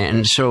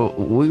 And so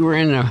we were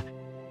in a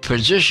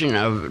position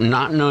of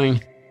not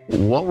knowing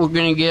what we're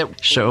going to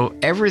get. So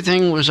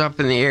everything was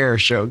up in the air.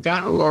 So it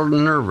got a little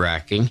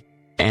nerve-wracking.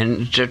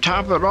 And to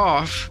top it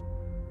off,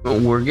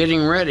 we're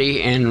getting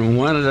ready, and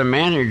one of the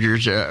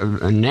managers of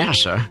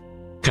NASA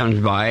comes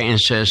by and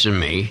says to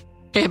me,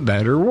 "It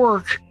better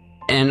work."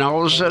 And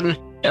all of a sudden,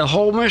 the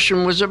whole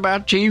mission was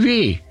about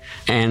TV.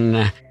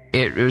 And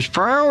it was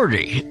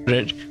priority.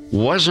 It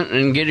wasn't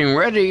in getting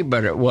ready,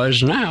 but it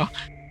was now.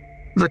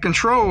 The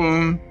control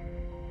room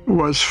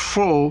was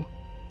full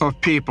of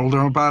people.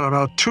 There were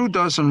about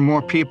 24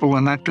 more people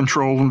in that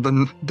control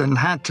room than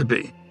had to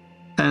be.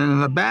 And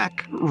in the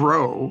back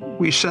row,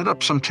 we set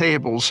up some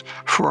tables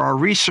for our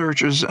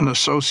researchers and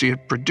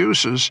associate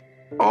producers.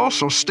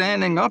 Also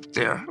standing up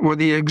there were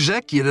the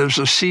executives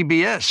of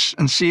CBS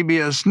and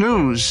CBS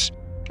News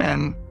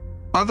and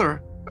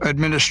other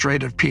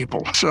administrative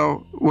people.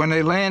 So when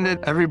they landed,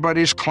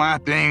 everybody's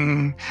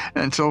clapping.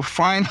 And so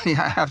finally,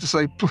 I have to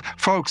say,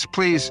 folks,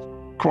 please,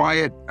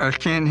 quiet. I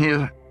can't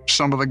hear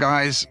some of the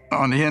guys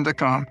on the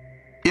intercom.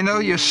 You know,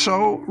 you're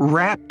so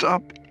wrapped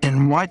up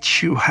in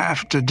what you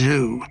have to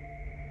do.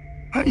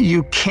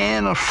 You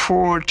can't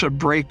afford to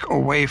break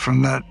away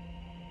from that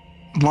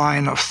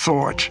line of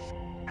thought.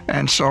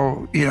 And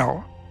so, you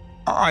know,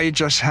 I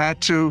just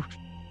had to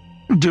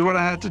do what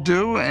I had to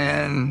do.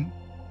 And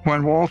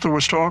when Walter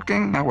was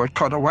talking, I would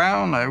cut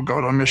around, I would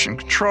go to mission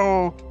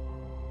control,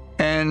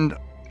 and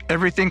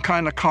everything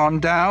kind of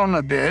calmed down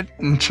a bit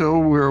until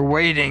we were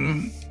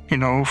waiting, you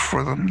know,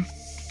 for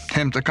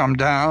him to come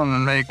down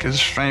and make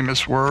his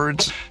famous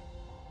words.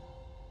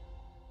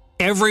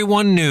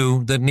 Everyone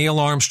knew that Neil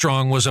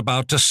Armstrong was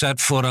about to set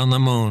foot on the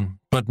moon,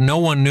 but no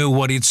one knew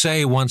what he'd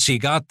say once he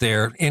got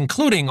there,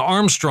 including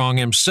Armstrong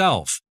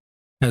himself.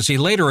 As he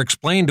later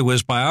explained to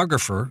his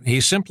biographer,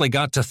 he simply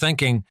got to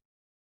thinking,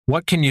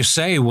 what can you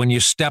say when you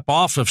step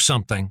off of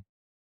something?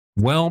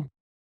 Well,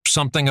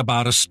 something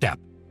about a step.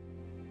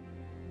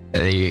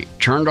 They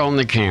turned on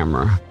the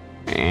camera,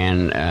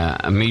 and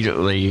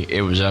immediately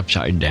it was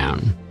upside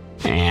down.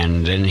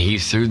 And then he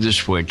threw the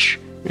switch,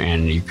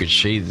 and you could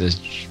see the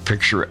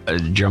picture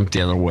jump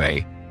the other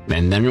way.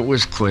 And then it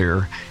was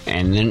clear,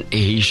 and then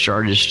he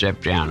started to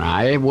step down.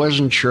 I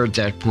wasn't sure at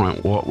that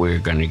point what we were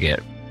going to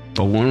get.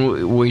 But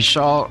when we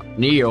saw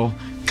Neil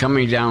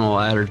coming down the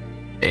ladder,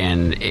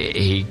 and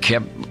he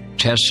kept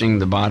testing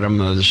the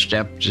bottom of the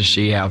step to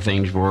see how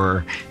things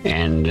were,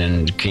 and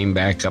then came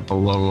back up a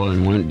little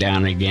and went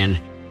down again.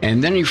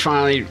 And then he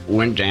finally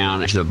went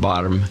down to the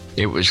bottom.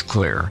 It was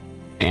clear.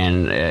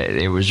 And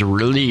it was a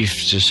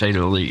relief, to say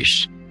the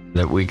least,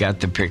 that we got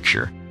the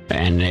picture,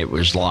 and it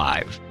was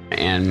live.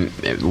 And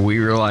we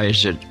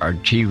realized that our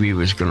TV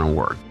was going to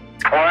work.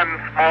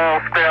 One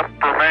small step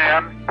for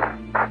man,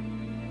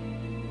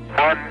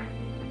 one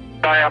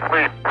giant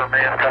leap for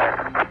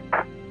mankind.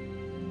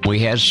 We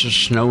had some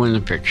snow in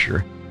the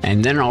picture,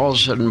 and then all of a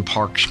sudden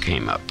Parks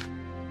came up,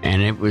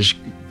 and it was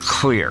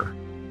clear.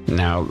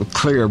 Now,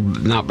 clear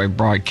not by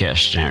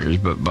broadcast standards,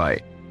 but by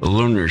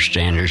lunar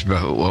standards,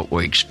 but what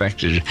we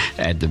expected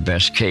at the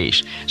best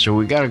case. So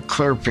we got a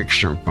clear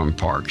picture from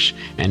Parks,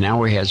 and now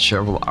we had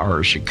several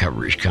hours of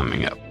coverage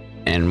coming up,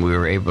 and we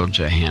were able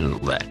to handle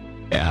that.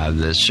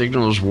 The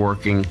signal was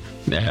working,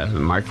 the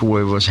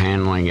microwave was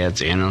handling it,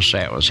 the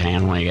InnoSat was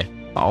handling it,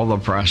 all the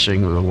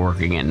processing was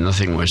working, and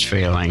nothing was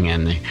failing,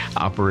 and the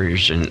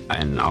operators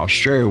in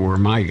Australia were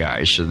my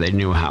guys, so they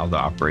knew how to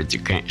operate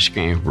the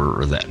scan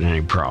without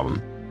any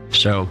problem.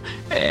 So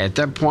at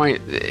that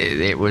point,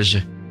 it was,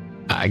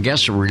 I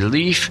guess, a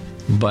relief,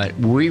 but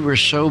we were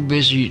so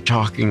busy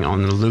talking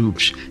on the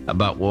loops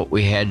about what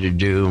we had to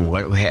do and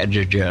what we had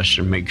to adjust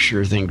and make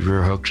sure things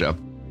were hooked up.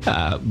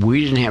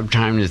 We didn't have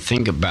time to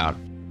think about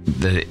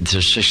the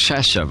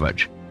success of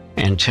it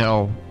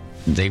until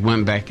they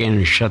went back in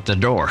and shut the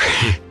door.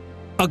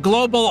 A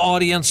global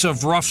audience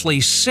of roughly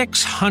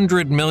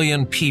 600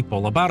 million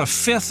people, about a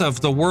fifth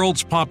of the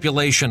world's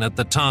population at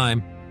the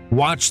time,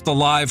 watched the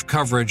live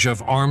coverage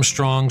of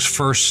Armstrong's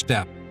first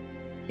step.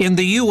 In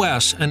the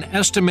U.S., an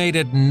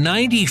estimated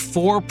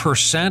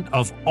 94%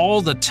 of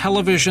all the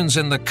televisions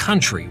in the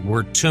country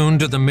were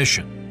tuned to the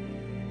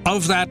mission.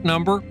 Of that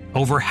number,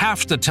 over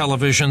half the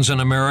televisions in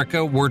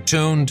America were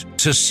tuned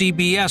to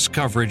CBS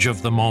coverage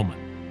of the moment.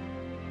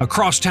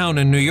 Across town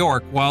in New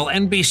York, while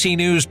NBC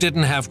News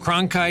didn't have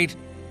Cronkite,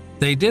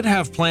 they did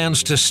have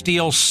plans to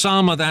steal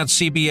some of that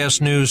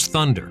CBS News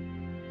thunder.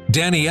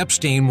 Danny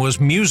Epstein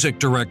was music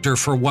director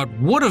for what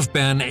would have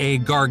been a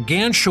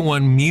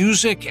gargantuan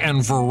music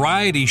and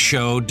variety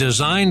show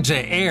designed to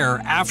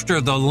air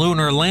after the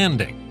lunar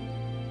landing.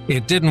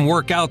 It didn't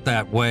work out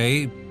that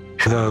way.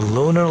 The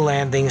lunar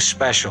landing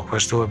special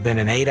was to have been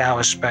an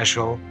 8-hour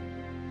special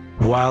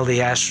while the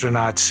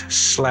astronauts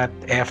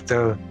slept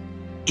after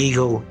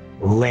Eagle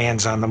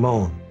lands on the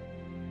moon.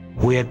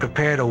 We had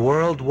prepared a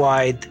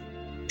worldwide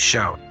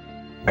show.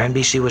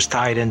 NBC was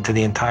tied into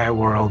the entire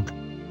world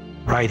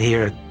right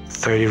here at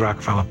 30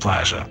 Rockefeller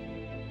Plaza.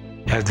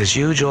 Had this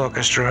huge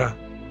orchestra,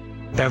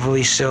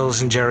 Beverly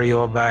Sills and Jerry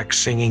Orbach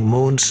singing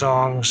moon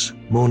songs,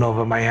 Moon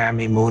Over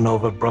Miami, Moon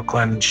Over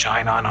Brooklyn,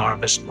 Shine on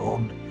Harvest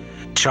Moon.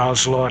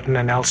 Charles Lawton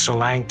and Elsa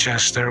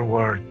Lanchester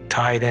were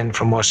tied in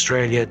from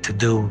Australia to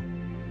do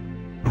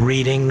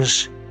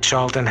readings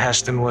Charlton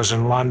Heston was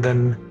in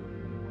London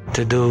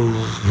to do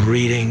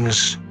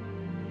readings,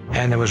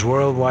 and there was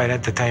worldwide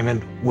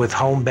entertainment with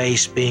home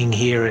base being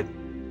here at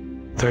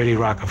 30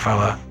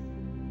 Rockefeller,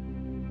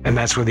 and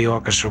that's where the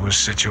orchestra was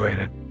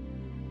situated.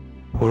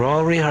 We're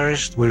all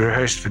rehearsed. We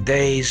rehearsed for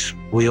days.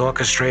 We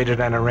orchestrated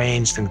and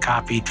arranged and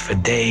copied for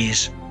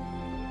days.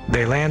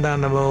 They land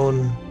on the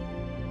moon,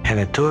 and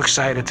they're too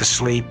excited to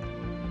sleep.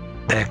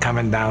 They're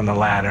coming down the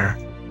ladder.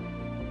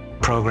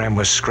 Program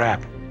was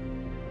scrapped.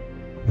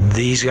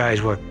 These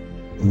guys were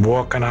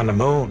walking on the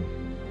moon.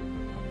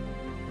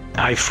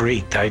 I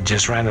freaked. I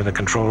just ran to the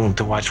control room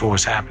to watch what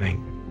was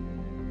happening.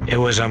 It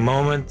was a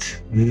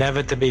moment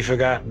never to be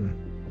forgotten.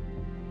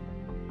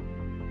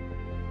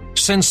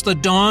 Since the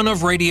dawn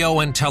of radio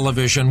and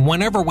television,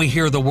 whenever we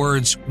hear the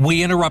words,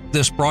 "We interrupt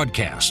this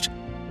broadcast,"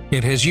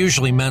 it has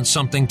usually meant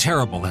something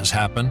terrible has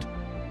happened.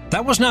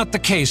 That was not the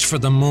case for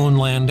the moon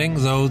landing,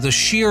 though the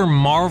sheer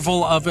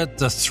marvel of it,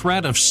 the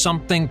threat of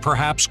something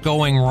perhaps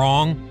going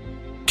wrong,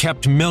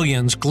 kept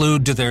millions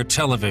glued to their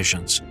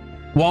televisions.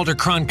 Walter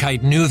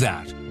Cronkite knew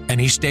that, and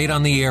he stayed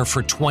on the air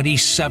for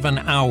 27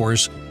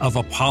 hours of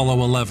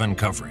Apollo 11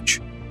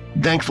 coverage.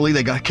 Thankfully,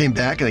 they came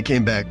back, and they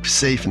came back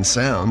safe and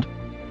sound.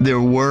 There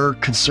were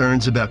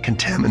concerns about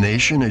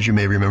contamination, as you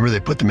may remember. They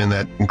put them in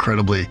that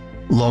incredibly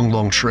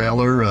long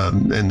trailer,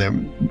 and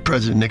then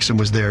President Nixon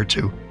was there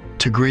to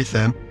greet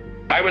them.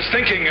 I was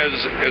thinking,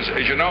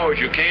 as you know, as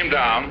you came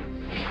down,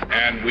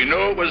 and we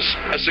knew it was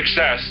a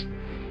success,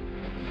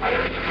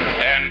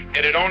 and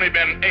it had only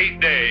been 8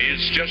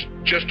 days,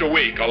 just a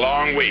week, a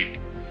long week,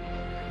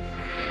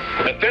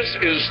 that this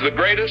is the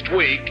greatest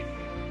week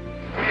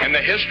in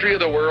the history of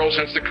the world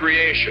since the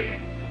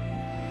creation.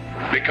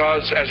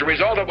 Because as a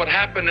result of what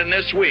happened in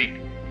this week,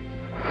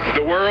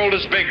 the world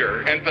is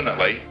bigger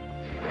infinitely.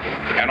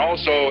 And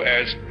also,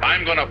 as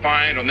I'm going to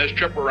find on this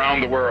trip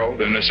around the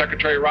world, and as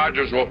Secretary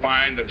Rogers will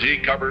find that he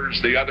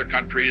covers the other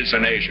countries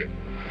in Asia.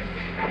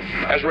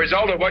 As a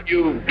result of what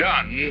you've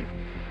done,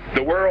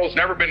 the world's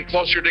never been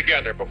closer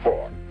together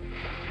before.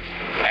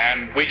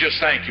 And we just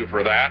thank you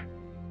for that.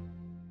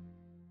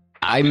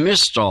 I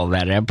missed all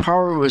that. I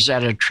probably was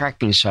at a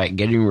tracking site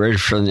getting ready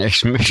for the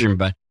next mission,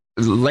 but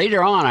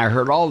later on, I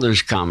heard all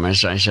those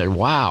comments. I said,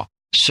 wow,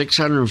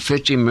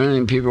 650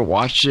 million people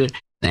watched it,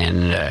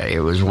 and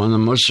it was one of the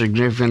most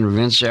significant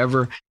events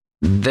ever.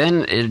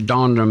 Then it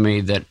dawned on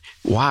me that,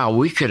 wow,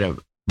 we could have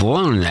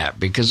blown that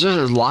because this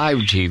is live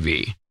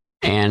TV.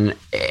 And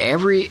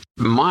every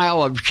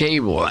mile of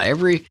cable,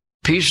 every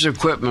piece of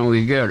equipment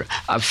we get,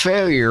 a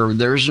failure,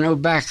 there's no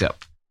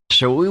backup.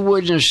 So we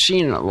wouldn't have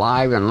seen it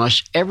live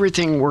unless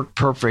everything worked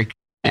perfect,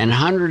 and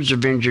hundreds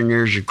of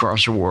engineers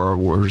across the world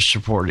were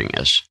supporting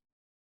us.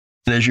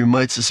 And as you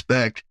might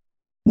suspect,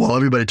 while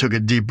everybody took a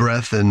deep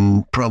breath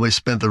and probably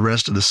spent the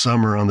rest of the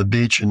summer on the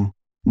beach in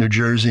New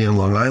Jersey and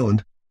Long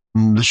Island,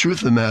 the truth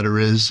of the matter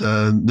is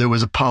there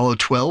was Apollo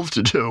 12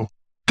 to do.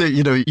 That,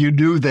 you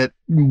knew that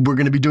we're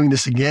going to be doing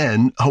this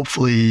again,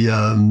 hopefully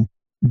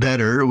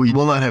better. We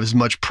will not have as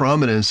much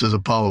prominence as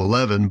Apollo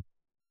 11.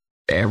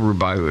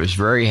 Everybody was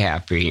very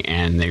happy,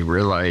 and they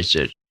realized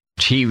that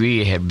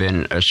TV had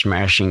been a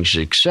smashing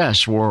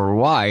success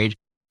worldwide.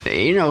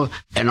 In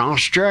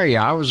Australia,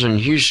 I was in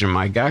Houston,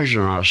 my guys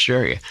are in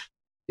Australia.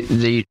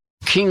 The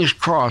King's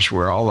Cross,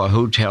 where all the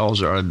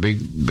hotels are, a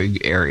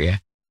big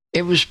area,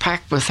 it was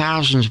packed with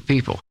thousands of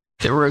people.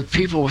 There were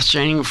people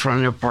standing in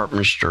front of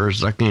department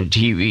stores looking at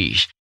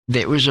TVs.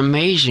 It was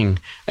amazing.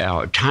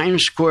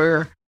 Times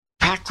Square,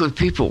 packed with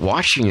people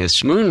watching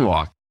this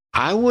moonwalk.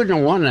 I wouldn't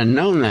have wanted to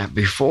known that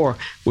before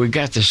we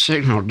got the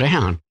signal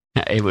down.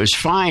 It was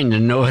fine to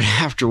know it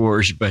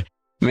afterwards, but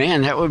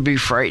man, that would be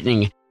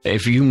frightening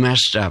if you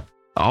messed up.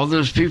 All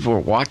those people are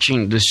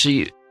watching to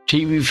see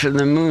TV for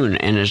the moon,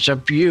 and it's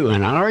up to you.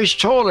 And I always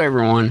told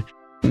everyone,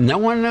 no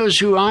one knows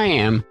who I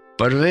am,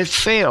 but if it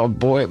failed,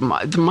 boy,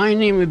 my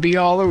name would be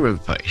all over the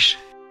place.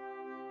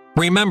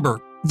 Remember,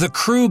 the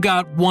crew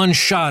got one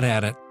shot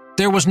at it.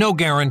 There was no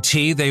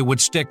guarantee they would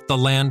stick the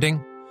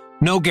landing.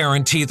 No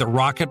guarantee the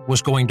rocket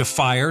was going to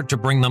fire to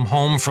bring them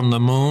home from the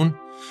moon.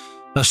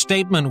 A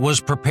statement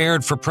was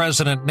prepared for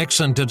President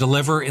Nixon to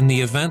deliver in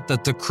the event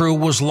that the crew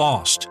was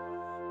lost.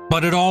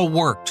 But it all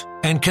worked.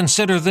 And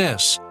consider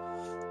this.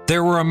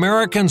 There were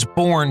Americans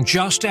born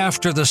just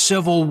after the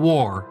Civil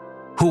War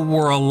who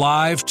were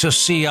alive to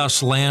see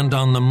us land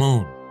on the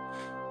moon.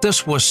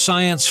 This was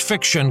science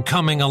fiction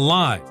coming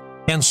alive.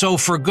 And so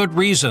for good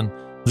reason,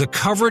 the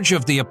coverage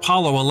of the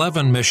Apollo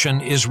 11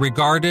 mission is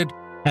regarded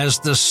as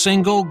the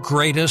single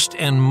greatest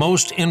and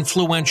most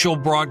influential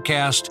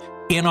broadcast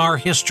in our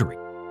history.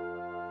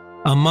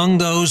 Among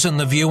those in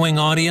the viewing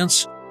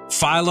audience,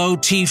 Philo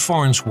T.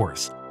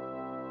 Farnsworth,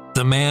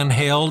 the man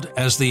hailed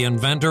as the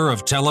inventor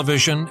of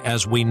television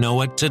as we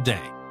know it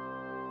today.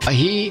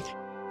 He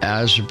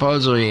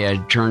supposedly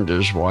had turned to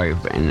his wife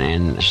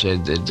and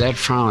said that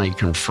finally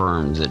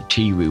confirmed that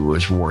TV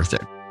was worth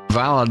it,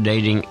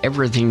 validating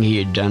everything he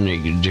had done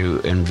to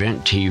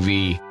invent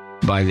TV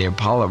by the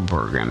Apollo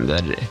program,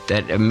 that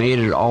it made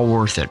it all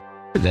worth it.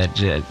 that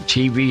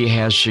TV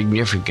has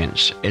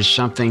significance. It's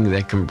something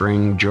that can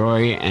bring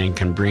joy and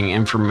can bring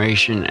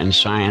information and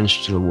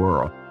science to the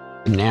world.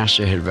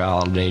 NASA had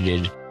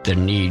validated the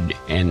need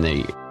and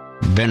the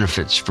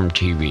benefits from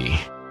TV.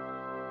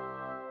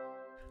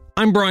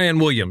 I'm Brian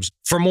Williams.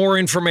 For more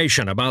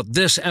information about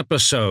this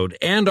episode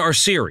and our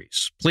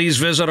series, please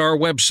visit our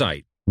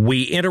website,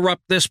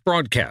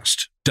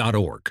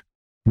 WeInterruptThisBroadcast.org.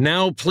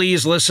 Now,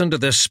 please listen to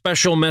this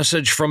special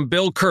message from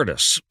Bill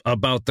Curtis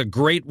about the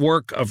great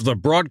work of the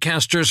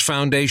Broadcasters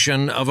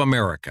Foundation of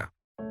America.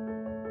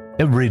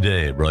 Every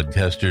day,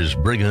 broadcasters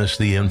bring us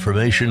the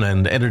information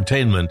and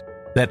entertainment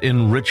that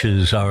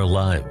enriches our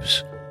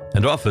lives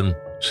and often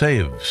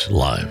saves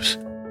lives.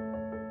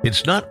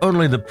 It's not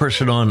only the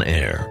person on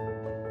air,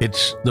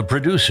 it's the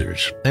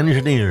producers,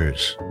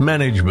 engineers,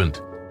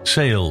 management,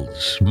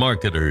 sales,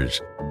 marketers,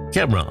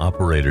 camera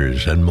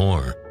operators, and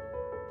more.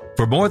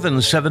 For more than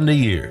 70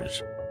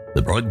 years,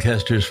 the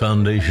Broadcasters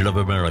Foundation of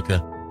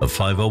America, a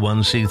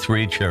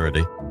 501c3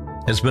 charity,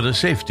 has been a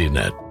safety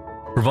net,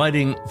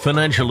 providing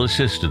financial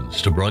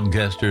assistance to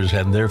broadcasters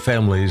and their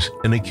families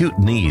in acute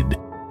need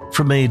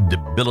from a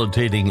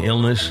debilitating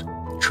illness,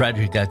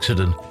 tragic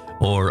accident,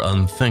 or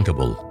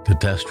unthinkable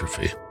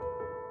catastrophe.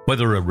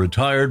 Whether a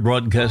retired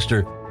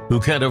broadcaster who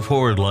can't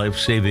afford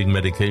life-saving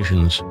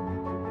medications,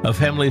 a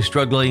family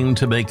struggling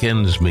to make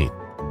ends meet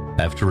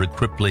after a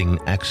crippling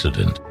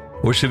accident,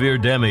 or severe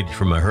damage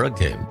from a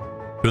hurricane,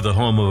 to the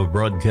home of a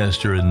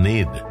broadcaster in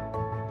need,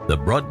 the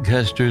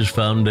Broadcasters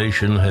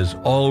Foundation has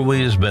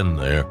always been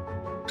there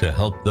to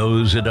help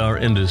those in our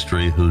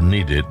industry who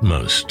need it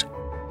most.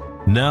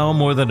 Now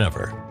more than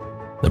ever,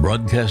 the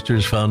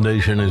Broadcasters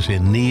Foundation is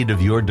in need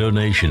of your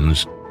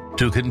donations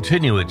to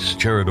continue its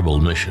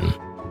charitable mission.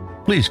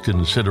 Please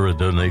consider a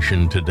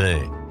donation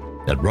today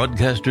at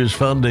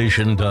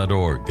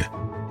broadcastersfoundation.org.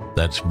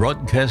 That's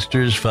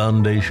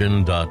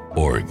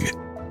broadcastersfoundation.org.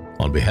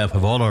 On behalf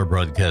of all our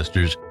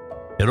broadcasters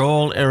in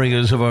all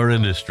areas of our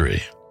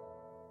industry,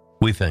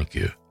 we thank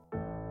you.